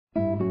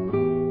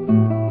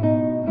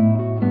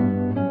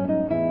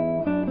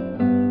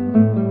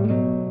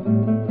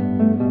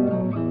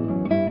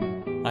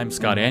I'm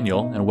Scott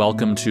Aniel, and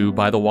welcome to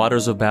By the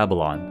Waters of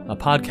Babylon, a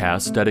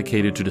podcast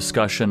dedicated to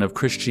discussion of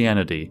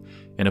Christianity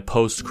in a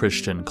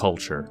post-Christian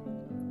culture.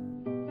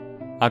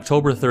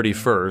 October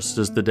 31st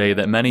is the day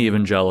that many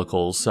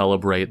evangelicals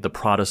celebrate the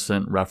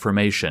Protestant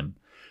Reformation,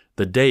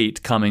 the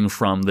date coming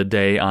from the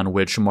day on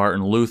which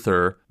Martin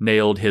Luther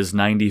nailed his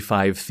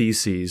 95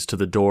 Theses to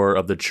the door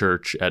of the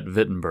church at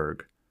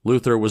Wittenberg.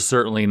 Luther was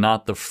certainly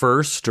not the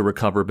first to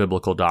recover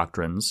biblical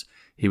doctrines.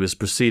 He was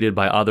preceded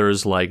by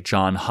others like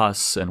John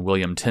Huss and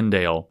William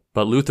Tyndale,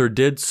 but Luther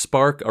did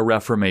spark a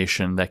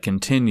reformation that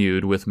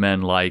continued with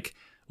men like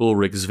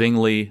Ulrich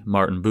Zwingli,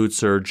 Martin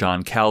Bucer,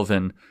 John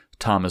Calvin,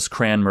 Thomas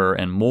Cranmer,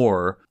 and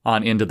more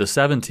on into the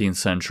 17th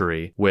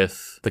century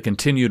with the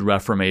continued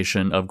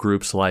reformation of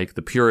groups like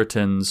the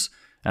Puritans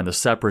and the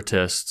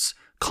Separatists,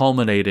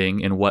 culminating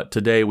in what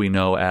today we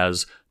know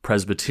as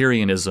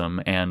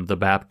Presbyterianism and the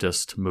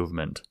Baptist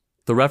movement.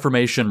 The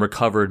Reformation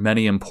recovered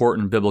many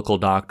important biblical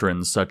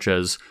doctrines such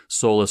as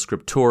sola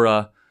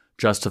scriptura,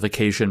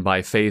 justification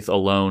by faith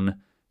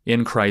alone,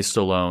 in Christ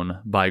alone,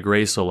 by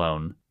grace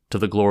alone, to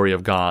the glory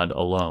of God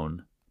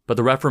alone. But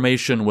the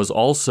Reformation was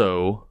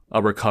also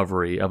a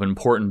recovery of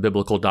important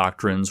biblical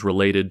doctrines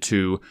related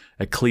to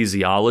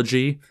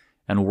ecclesiology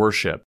and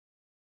worship.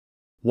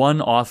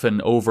 One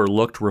often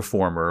overlooked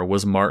reformer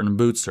was Martin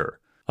Bucer,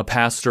 a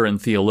pastor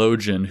and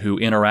theologian who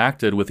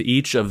interacted with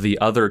each of the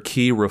other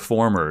key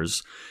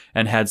reformers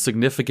and had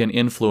significant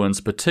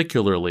influence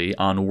particularly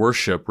on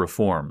worship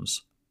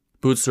reforms.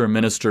 Bucer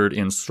ministered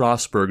in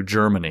Strasbourg,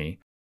 Germany,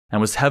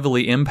 and was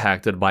heavily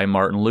impacted by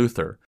Martin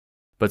Luther.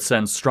 But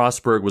since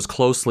Strasbourg was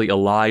closely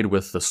allied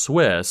with the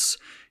Swiss,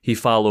 he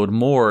followed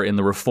more in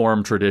the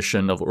Reformed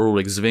tradition of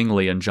Ulrich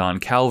Zwingli and John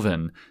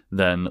Calvin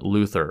than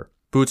Luther.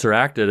 Bucer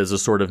acted as a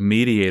sort of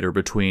mediator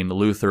between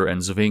Luther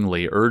and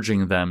Zwingli,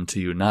 urging them to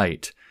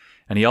unite.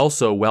 And he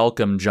also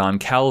welcomed John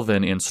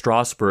Calvin in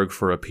Strasbourg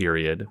for a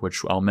period,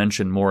 which I'll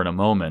mention more in a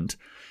moment.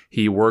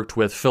 He worked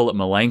with Philip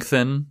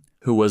Melanchthon,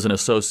 who was an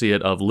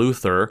associate of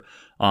Luther,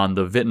 on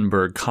the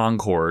Wittenberg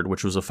Concord,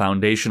 which was a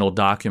foundational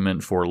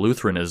document for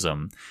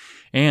Lutheranism.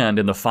 And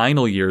in the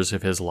final years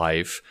of his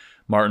life,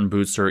 Martin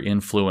Bucer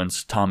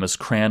influenced Thomas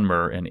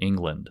Cranmer in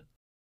England.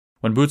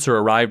 When Bucer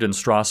arrived in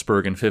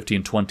Strasbourg in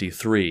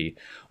 1523,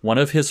 one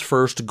of his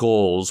first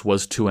goals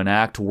was to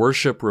enact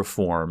worship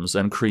reforms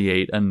and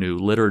create a new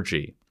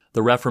liturgy.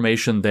 The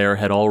Reformation there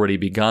had already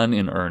begun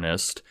in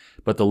earnest,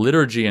 but the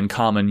liturgy in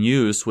common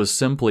use was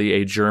simply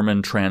a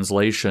German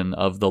translation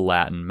of the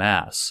Latin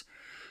Mass.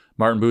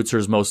 Martin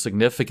Bucer's most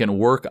significant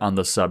work on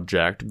the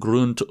subject,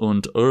 Grund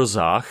und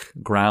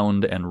Ursache,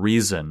 Ground and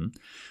Reason,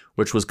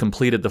 which was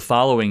completed the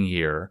following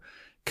year,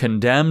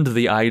 condemned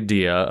the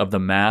idea of the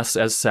Mass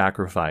as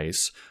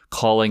sacrifice,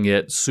 calling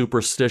it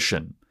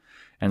superstition,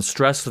 and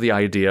stressed the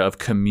idea of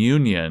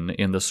communion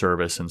in the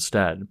service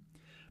instead.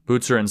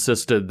 Bucer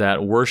insisted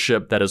that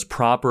worship that is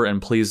proper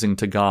and pleasing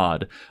to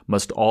God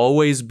must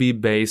always be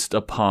based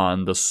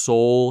upon the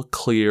sole,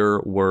 clear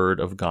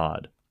Word of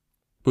God.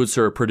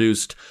 Bucer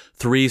produced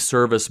 3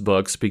 service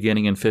books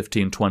beginning in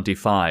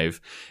 1525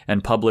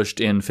 and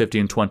published in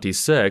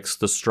 1526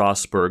 the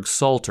Strasbourg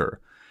Psalter,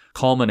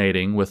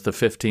 culminating with the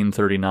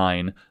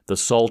 1539 the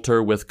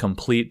Psalter with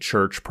Complete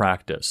Church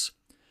Practice.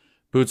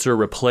 Bucer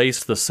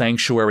replaced the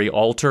sanctuary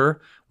altar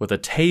with a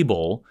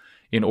table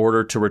in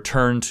order to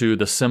return to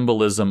the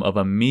symbolism of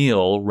a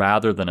meal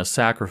rather than a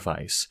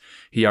sacrifice.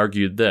 He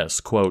argued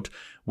this, quote,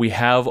 "We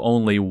have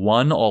only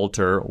one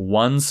altar,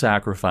 one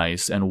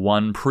sacrifice, and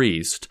one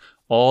priest.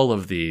 All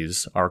of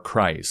these are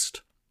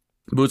Christ."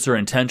 Bucer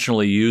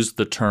intentionally used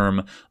the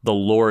term the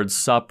Lord's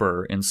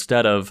Supper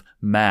instead of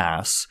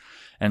Mass,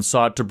 and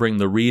sought to bring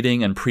the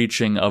reading and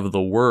preaching of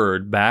the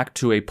Word back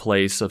to a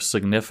place of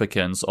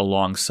significance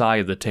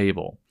alongside the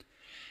table.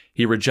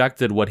 He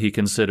rejected what he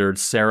considered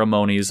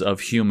ceremonies of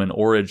human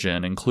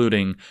origin,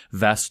 including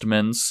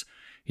vestments.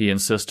 He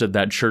insisted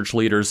that church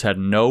leaders had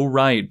no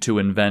right to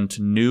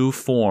invent new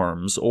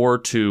forms or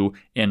to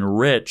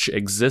enrich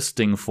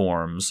existing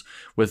forms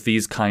with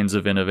these kinds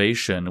of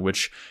innovation,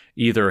 which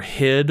either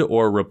hid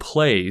or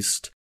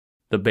replaced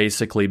the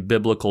basically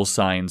biblical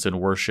signs in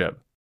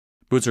worship.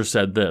 Bucer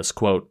said this,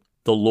 quote,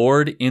 "The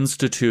Lord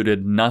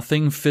instituted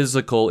nothing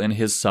physical in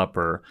his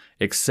supper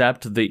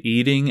except the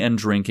eating and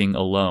drinking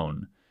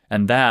alone,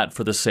 and that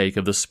for the sake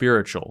of the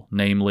spiritual,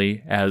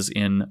 namely, as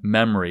in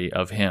memory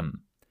of him.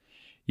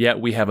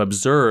 Yet we have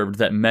observed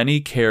that many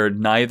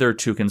cared neither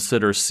to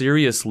consider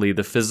seriously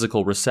the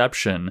physical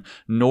reception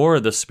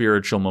nor the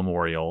spiritual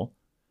memorial,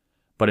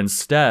 but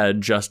instead,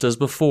 just as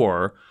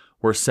before,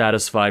 were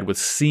satisfied with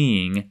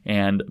seeing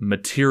and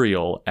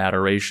material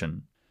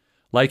adoration."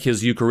 Like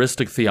his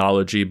Eucharistic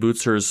theology,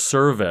 Bucer's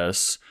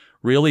service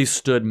really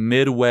stood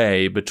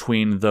midway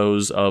between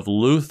those of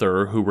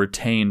Luther, who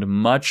retained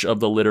much of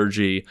the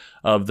liturgy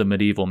of the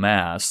medieval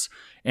Mass,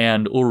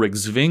 and Ulrich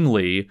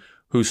Zwingli,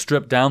 who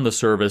stripped down the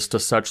service to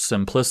such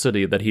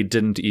simplicity that he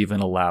didn't even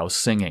allow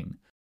singing.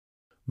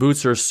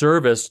 Bucer's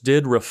service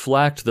did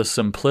reflect the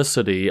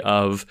simplicity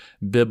of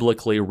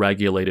biblically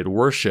regulated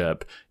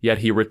worship, yet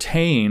he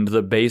retained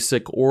the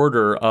basic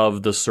order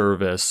of the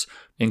service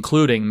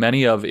including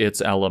many of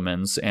its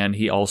elements, and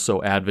he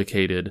also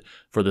advocated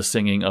for the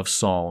singing of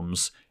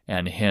psalms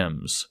and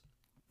hymns.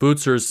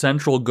 Bucer's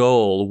central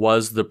goal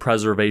was the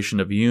preservation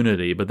of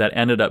unity, but that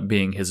ended up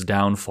being his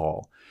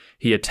downfall.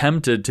 He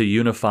attempted to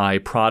unify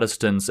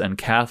Protestants and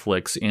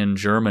Catholics in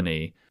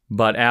Germany,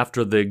 but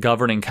after the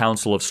governing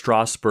council of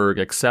Strasbourg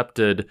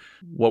accepted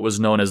what was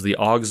known as the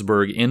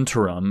Augsburg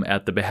Interim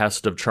at the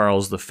behest of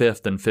Charles V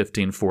in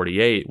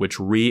 1548, which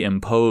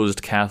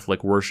reimposed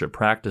Catholic worship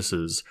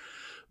practices,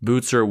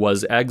 Bucer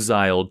was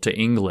exiled to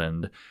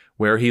England,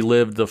 where he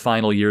lived the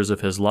final years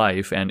of his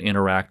life and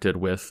interacted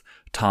with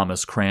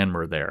Thomas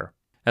Cranmer there.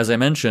 As I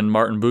mentioned,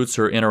 Martin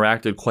Bucer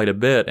interacted quite a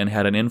bit and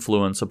had an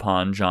influence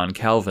upon John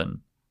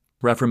Calvin.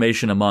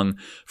 Reformation among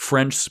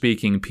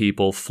French-speaking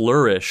people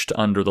flourished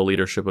under the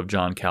leadership of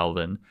John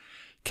Calvin.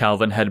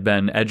 Calvin had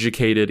been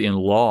educated in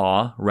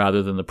law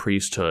rather than the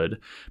priesthood,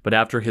 but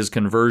after his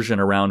conversion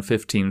around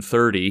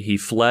 1530, he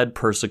fled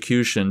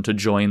persecution to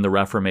join the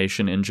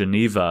Reformation in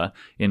Geneva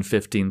in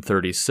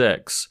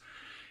 1536.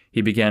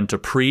 He began to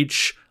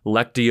preach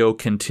Lectio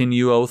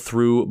Continuo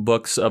through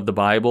books of the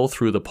Bible,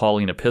 through the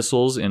Pauline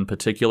epistles in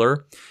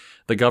particular.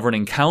 The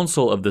governing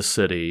council of the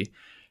city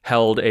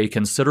held a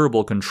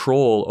considerable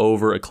control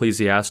over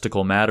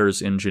ecclesiastical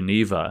matters in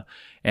Geneva,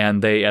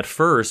 and they at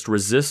first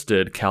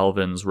resisted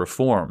Calvin's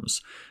reforms.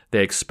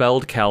 They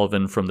expelled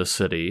Calvin from the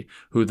city,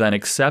 who then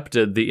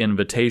accepted the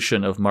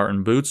invitation of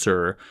Martin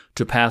Bucer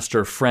to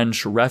pastor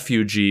French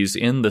refugees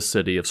in the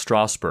city of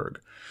Strasbourg.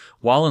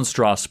 While in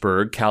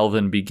Strasbourg,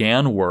 Calvin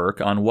began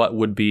work on what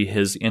would be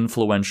his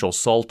influential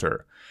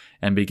Psalter,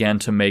 and began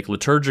to make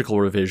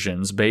liturgical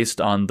revisions based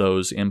on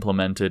those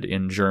implemented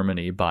in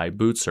Germany by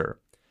Bucer.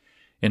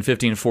 In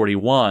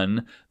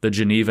 1541, the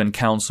Genevan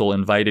Council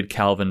invited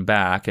Calvin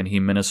back, and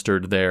he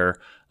ministered there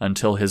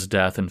until his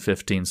death in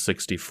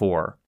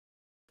 1564.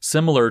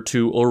 Similar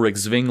to Ulrich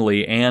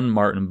Zwingli and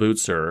Martin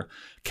Bucer,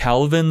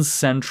 Calvin's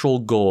central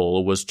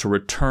goal was to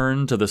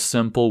return to the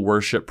simple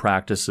worship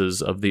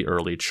practices of the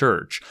early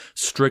church,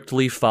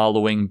 strictly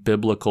following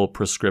biblical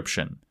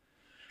prescription.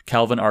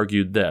 Calvin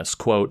argued this,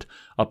 quote,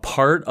 "A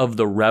part of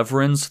the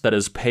reverence that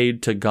is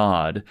paid to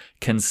God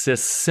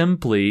consists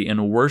simply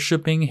in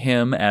worshiping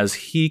Him as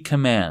He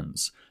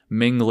commands,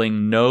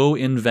 mingling no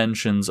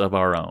inventions of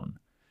our own."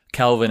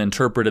 Calvin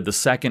interpreted the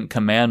second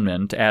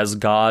commandment as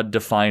God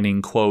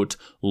defining, quote,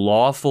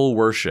 "lawful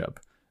worship,"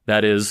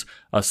 that is,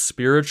 a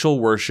spiritual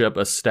worship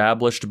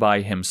established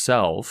by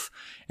Himself,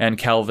 and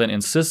Calvin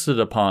insisted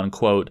upon,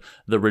 quote,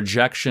 "the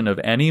rejection of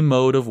any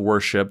mode of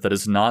worship that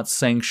is not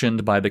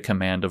sanctioned by the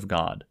command of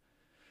God."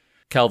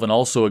 Calvin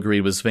also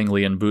agreed with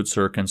Zwingli and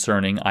Bucer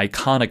concerning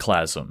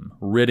iconoclasm,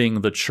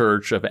 ridding the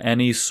church of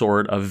any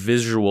sort of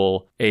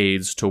visual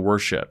aids to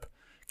worship.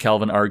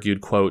 Calvin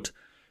argued, quote,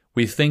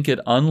 "We think it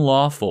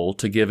unlawful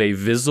to give a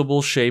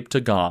visible shape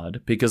to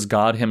God because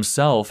God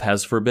Himself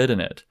has forbidden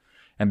it,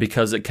 and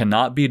because it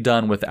cannot be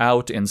done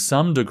without, in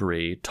some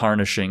degree,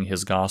 tarnishing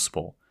His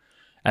gospel.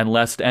 And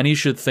lest any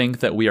should think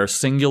that we are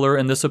singular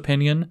in this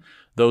opinion,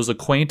 those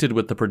acquainted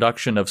with the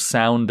production of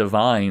sound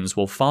divines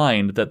will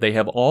find that they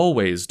have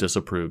always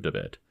disapproved of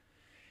it.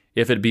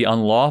 If it be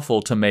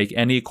unlawful to make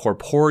any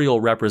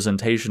corporeal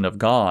representation of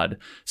God,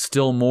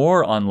 still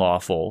more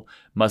unlawful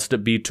must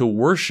it be to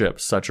worship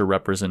such a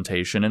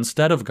representation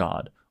instead of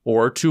God,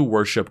 or to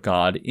worship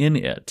God in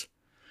it.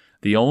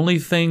 The only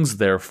things,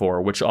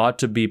 therefore, which ought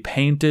to be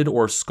painted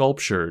or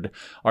sculptured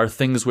are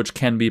things which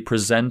can be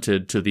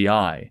presented to the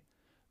eye.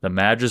 The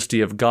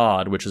majesty of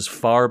God, which is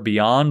far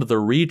beyond the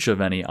reach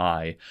of any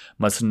eye,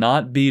 must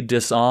not be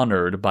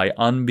dishonored by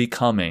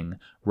unbecoming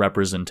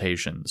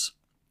representations."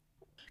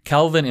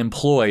 Calvin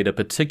employed a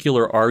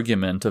particular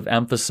argument of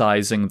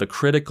emphasizing the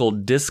critical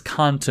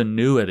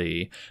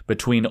discontinuity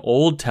between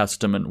Old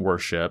Testament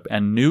worship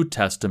and New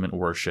Testament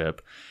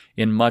worship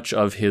in much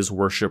of his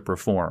worship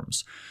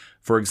reforms.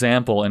 For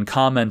example, in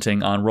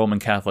commenting on Roman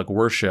Catholic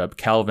worship,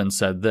 Calvin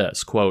said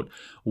this, quote,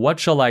 "What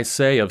shall I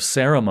say of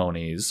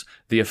ceremonies,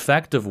 the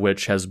effect of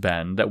which has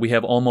been that we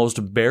have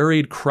almost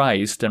buried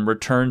Christ and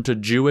returned to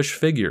Jewish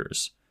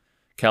figures?"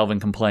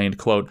 Calvin complained,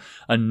 quote,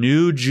 "A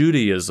new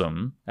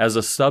Judaism, as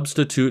a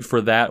substitute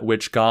for that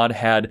which God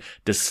had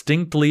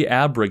distinctly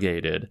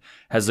abrogated,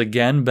 has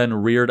again been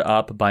reared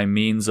up by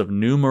means of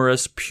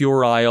numerous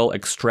puerile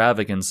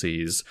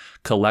extravagancies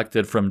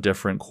collected from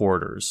different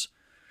quarters."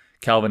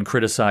 Calvin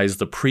criticized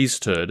the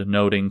priesthood,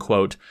 noting,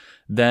 quote,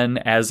 "Then,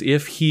 as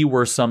if he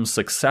were some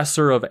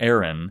successor of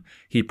Aaron,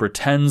 he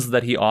pretends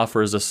that he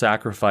offers a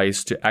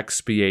sacrifice to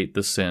expiate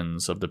the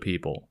sins of the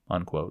people,"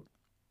 unquote.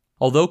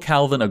 Although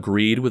Calvin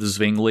agreed with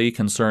Zwingli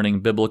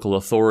concerning biblical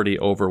authority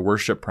over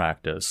worship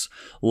practice,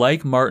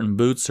 like Martin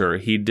Bucer,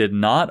 he did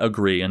not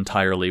agree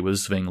entirely with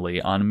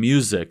Zwingli on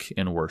music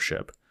in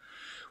worship.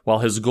 While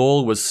his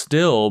goal was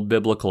still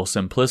biblical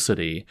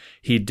simplicity,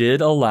 he did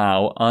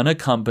allow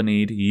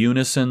unaccompanied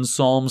unison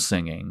psalm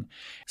singing,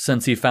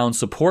 since he found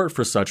support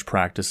for such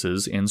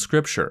practices in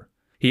Scripture.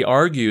 He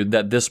argued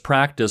that this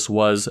practice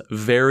was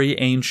very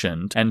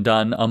ancient and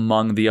done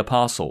among the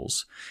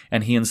apostles,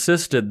 and he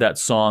insisted that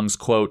songs,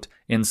 quote,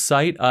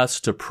 incite us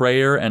to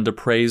prayer and to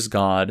praise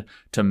God,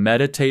 to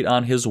meditate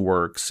on his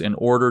works in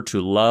order to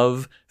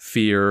love,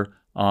 fear,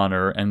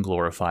 honor, and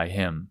glorify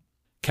him.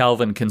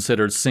 Calvin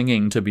considered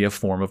singing to be a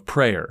form of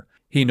prayer.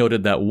 He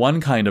noted that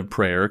one kind of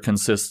prayer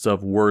consists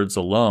of words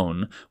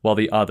alone, while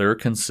the other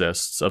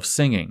consists of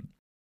singing.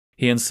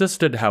 He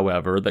insisted,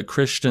 however, that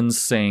Christians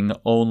sing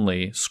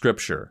only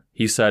Scripture.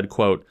 He said,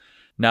 quote,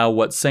 now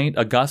what St.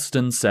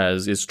 Augustine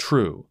says is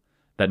true,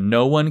 that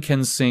no one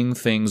can sing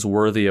things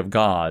worthy of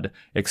God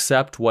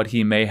except what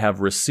he may have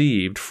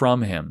received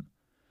from him.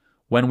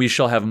 When we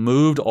shall have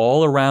moved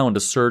all around to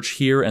search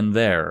here and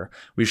there,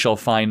 we shall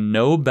find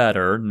no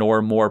better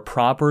nor more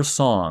proper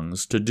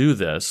songs to do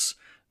this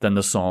than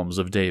the Psalms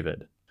of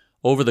David.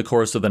 Over the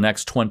course of the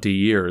next 20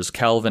 years,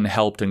 Calvin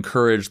helped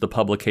encourage the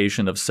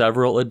publication of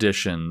several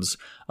editions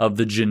of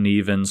the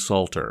Genevan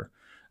Psalter,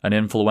 an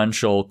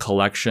influential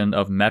collection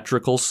of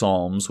metrical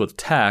psalms with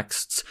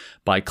texts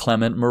by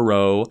Clement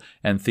Marot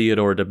and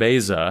Theodore de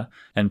Beza,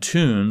 and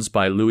tunes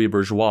by Louis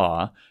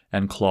Bourgeois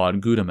and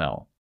Claude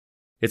Goudamel.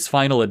 Its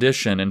final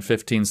edition in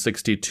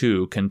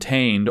 1562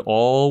 contained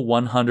all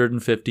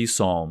 150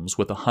 psalms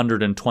with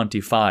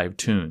 125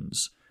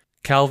 tunes.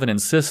 Calvin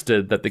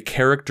insisted that the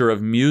character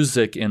of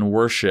music in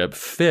worship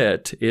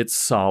fit its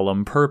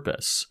solemn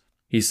purpose.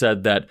 He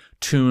said that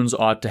tunes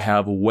ought to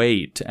have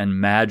weight and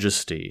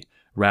majesty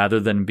rather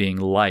than being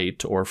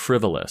light or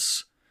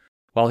frivolous.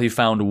 While he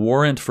found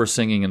warrant for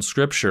singing in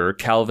Scripture,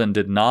 Calvin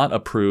did not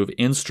approve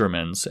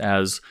instruments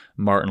as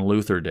Martin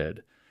Luther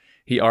did.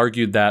 He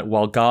argued that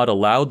while God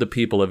allowed the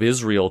people of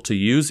Israel to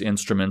use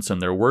instruments in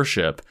their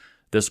worship,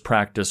 this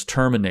practice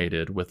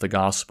terminated with the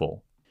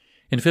gospel.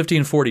 In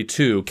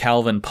 1542,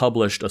 Calvin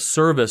published a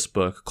service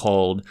book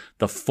called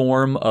The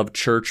Form of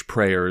Church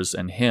Prayers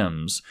and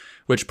Hymns,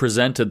 which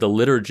presented the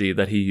liturgy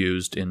that he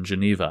used in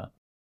Geneva.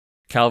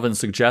 Calvin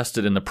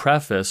suggested in the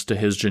preface to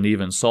his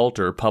Genevan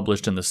Psalter,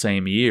 published in the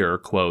same year,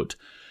 quote,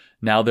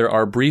 now there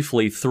are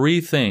briefly 3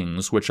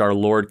 things which our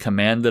Lord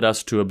commanded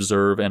us to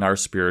observe in our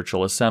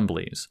spiritual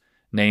assemblies,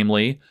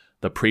 namely,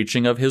 the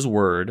preaching of his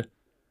word,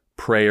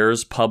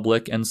 prayers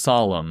public and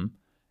solemn,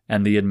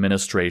 and the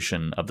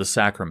administration of the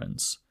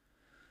sacraments.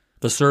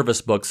 The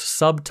service book's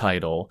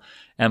subtitle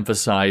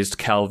emphasized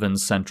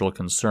Calvin's central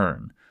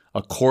concern,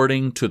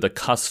 according to the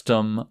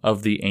custom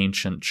of the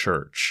ancient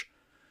church.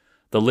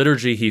 The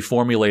liturgy he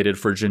formulated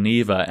for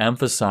Geneva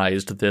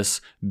emphasized this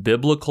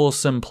biblical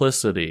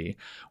simplicity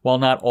while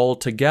not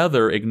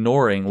altogether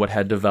ignoring what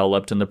had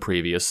developed in the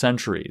previous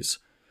centuries.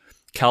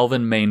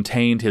 Calvin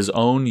maintained his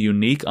own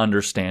unique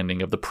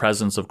understanding of the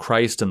presence of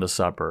Christ in the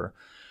supper.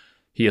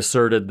 He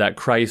asserted that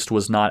Christ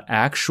was not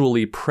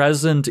actually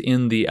present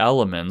in the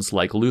elements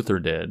like Luther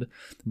did,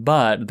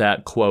 but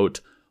that, quote,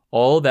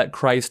 all that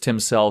Christ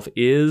himself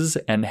is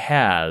and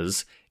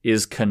has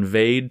is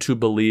conveyed to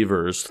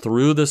believers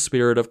through the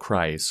Spirit of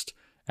Christ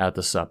at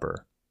the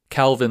supper.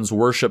 Calvin's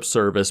worship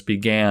service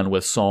began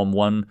with Psalm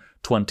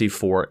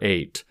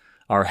 124:8.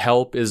 Our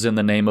help is in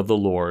the name of the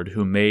Lord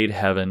who made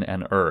heaven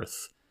and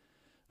earth.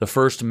 The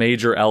first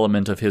major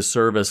element of his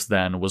service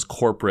then was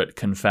corporate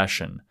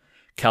confession.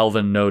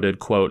 Calvin noted,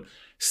 quote,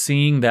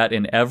 seeing that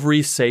in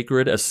every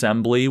sacred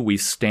assembly we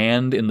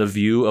stand in the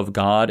view of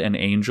God and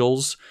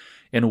angels,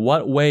 in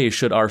what way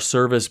should our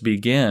service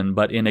begin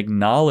but in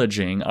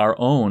acknowledging our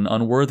own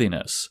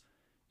unworthiness?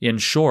 In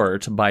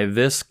short, by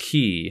this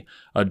key,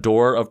 a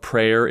door of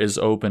prayer is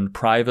opened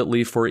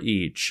privately for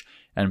each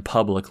and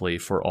publicly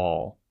for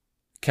all.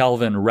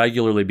 Calvin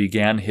regularly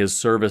began his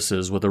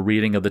services with a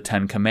reading of the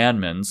Ten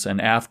Commandments,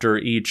 and after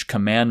each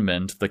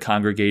commandment, the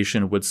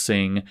congregation would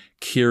sing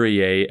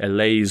Kyrie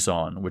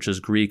eleison, which is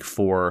Greek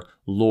for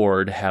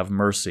Lord, have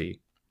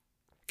mercy.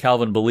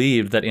 Calvin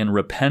believed that in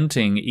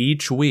repenting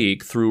each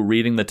week through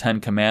reading the Ten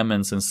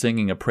Commandments and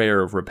singing a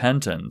prayer of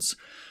repentance,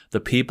 the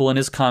people in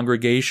his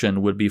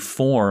congregation would be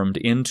formed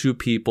into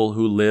people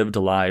who lived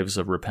lives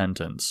of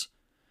repentance.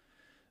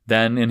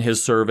 Then in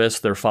his service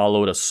there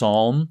followed a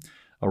psalm,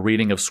 a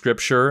reading of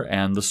Scripture,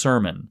 and the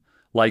sermon.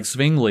 Like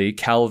Zwingli,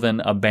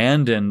 Calvin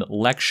abandoned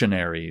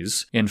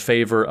lectionaries in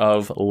favor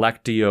of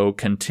lectio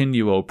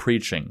continuo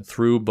preaching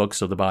through books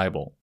of the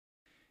Bible.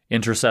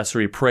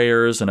 Intercessory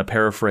prayers and a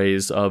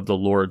paraphrase of the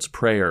Lord's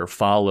Prayer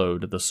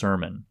followed the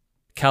sermon.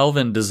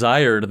 Calvin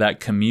desired that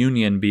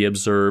communion be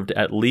observed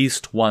at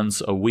least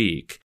once a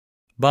week,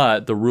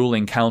 but the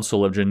ruling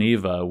Council of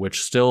Geneva,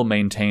 which still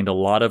maintained a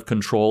lot of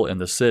control in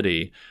the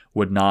city,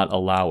 would not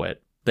allow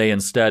it. They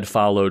instead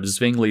followed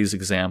Zwingli's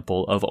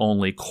example of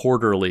only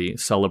quarterly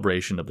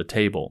celebration of the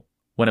table.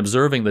 When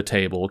observing the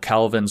table,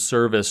 Calvin's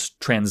service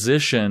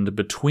transitioned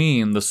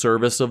between the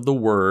service of the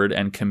Word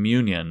and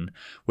communion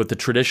with the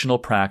traditional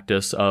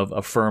practice of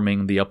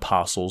affirming the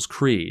Apostles'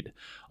 Creed,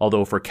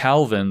 although for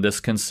Calvin this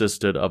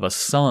consisted of a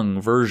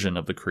sung version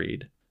of the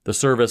Creed. The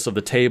service of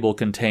the table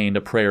contained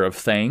a prayer of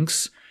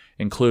thanks,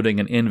 including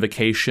an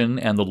invocation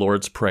and the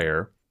Lord's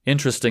Prayer.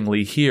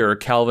 Interestingly, here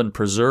Calvin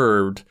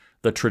preserved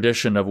the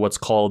tradition of what's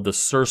called the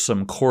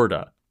Sursum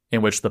Corda,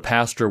 in which the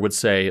pastor would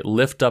say,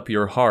 "Lift up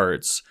your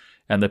hearts,"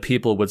 and the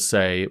people would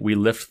say, "We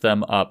lift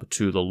them up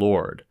to the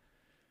Lord."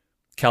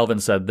 Calvin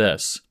said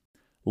this,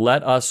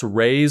 "Let us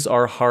raise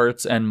our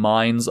hearts and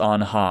minds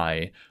on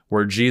high,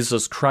 where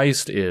Jesus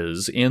Christ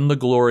is, in the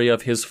glory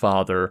of his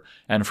Father,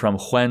 and from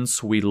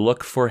whence we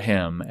look for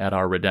him at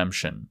our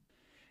redemption."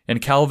 In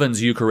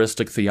Calvin's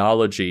Eucharistic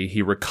theology,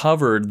 he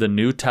recovered the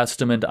New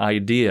Testament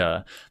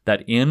idea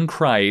that in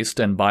Christ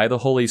and by the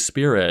Holy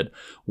Spirit,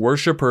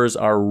 worshipers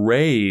are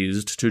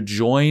raised to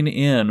join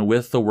in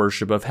with the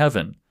worship of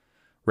heaven,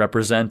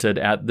 represented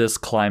at this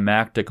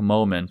climactic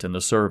moment in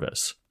the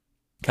service.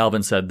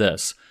 Calvin said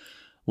this,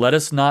 "Let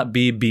us not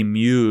be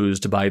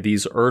bemused by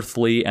these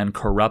earthly and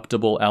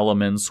corruptible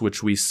elements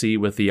which we see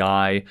with the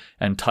eye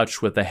and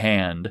touch with the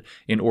hand,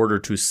 in order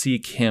to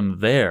seek him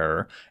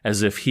there,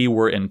 as if he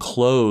were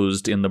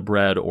enclosed in the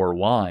bread or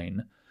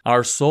wine.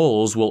 Our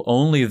souls will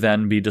only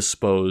then be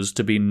disposed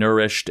to be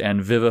nourished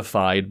and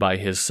vivified by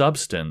his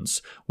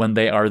substance, when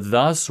they are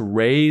thus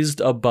raised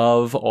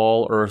above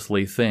all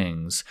earthly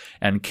things,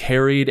 and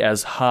carried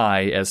as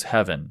high as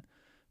heaven,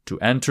 to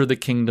enter the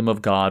kingdom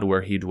of God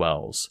where he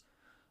dwells.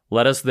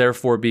 Let us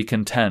therefore be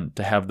content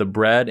to have the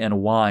bread and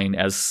wine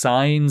as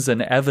signs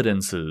and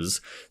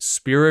evidences,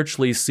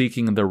 spiritually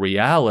seeking the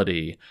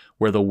reality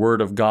where the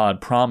Word of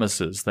God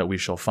promises that we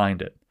shall find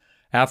it."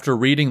 After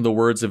reading the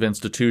words of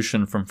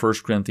institution from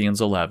 1 Corinthians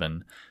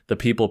 11, the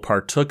people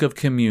partook of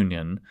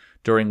communion,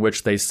 during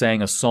which they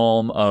sang a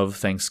psalm of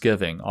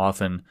thanksgiving,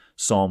 often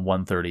Psalm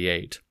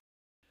 138.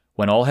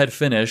 When all had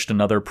finished,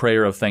 another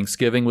prayer of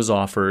thanksgiving was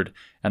offered,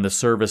 and the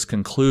service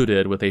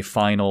concluded with a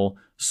final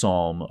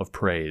psalm of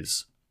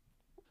praise.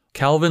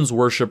 Calvin's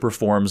worship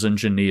reforms in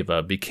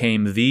Geneva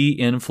became the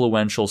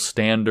influential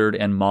standard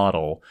and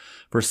model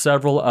for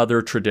several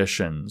other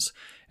traditions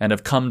and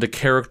have come to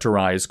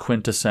characterize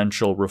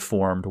quintessential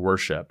Reformed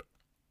worship.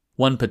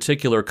 One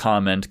particular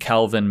comment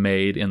Calvin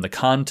made in the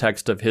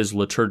context of his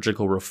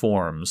liturgical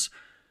reforms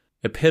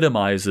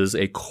epitomizes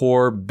a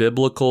core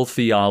biblical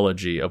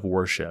theology of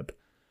worship.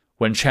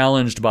 When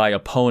challenged by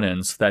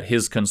opponents that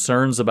his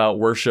concerns about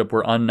worship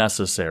were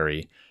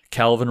unnecessary,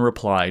 Calvin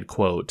replied,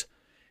 quote,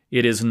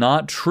 "It is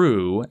not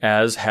true,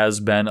 as has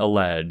been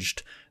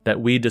alleged,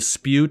 that we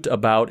dispute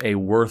about a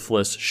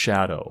worthless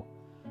shadow.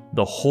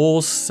 The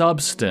whole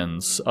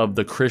substance of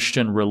the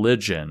Christian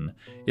religion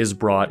is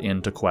brought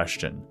into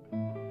question."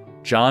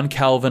 John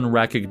Calvin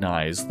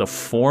recognized the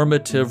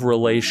formative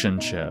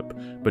relationship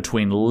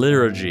between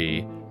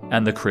liturgy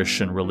and the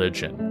Christian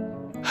religion.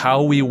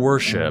 How we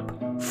worship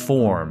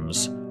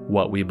forms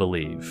what we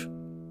believe.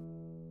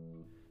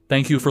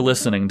 Thank you for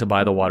listening to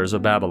By the Waters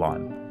of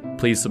Babylon.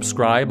 Please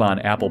subscribe on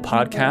Apple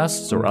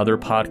Podcasts or other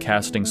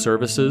podcasting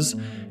services,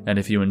 and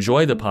if you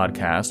enjoy the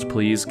podcast,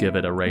 please give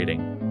it a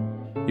rating.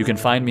 You can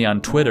find me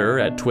on Twitter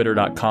at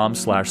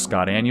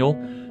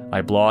twitter.com/ScottAnnual.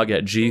 I blog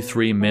at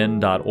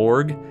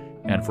g3min.org,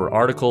 and for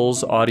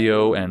articles,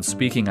 audio, and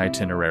speaking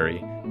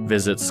itinerary,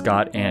 visit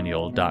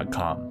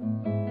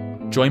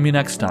scottannual.com. Join me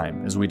next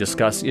time as we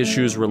discuss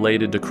issues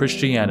related to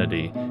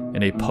Christianity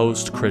in a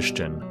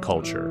post-Christian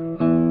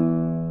culture.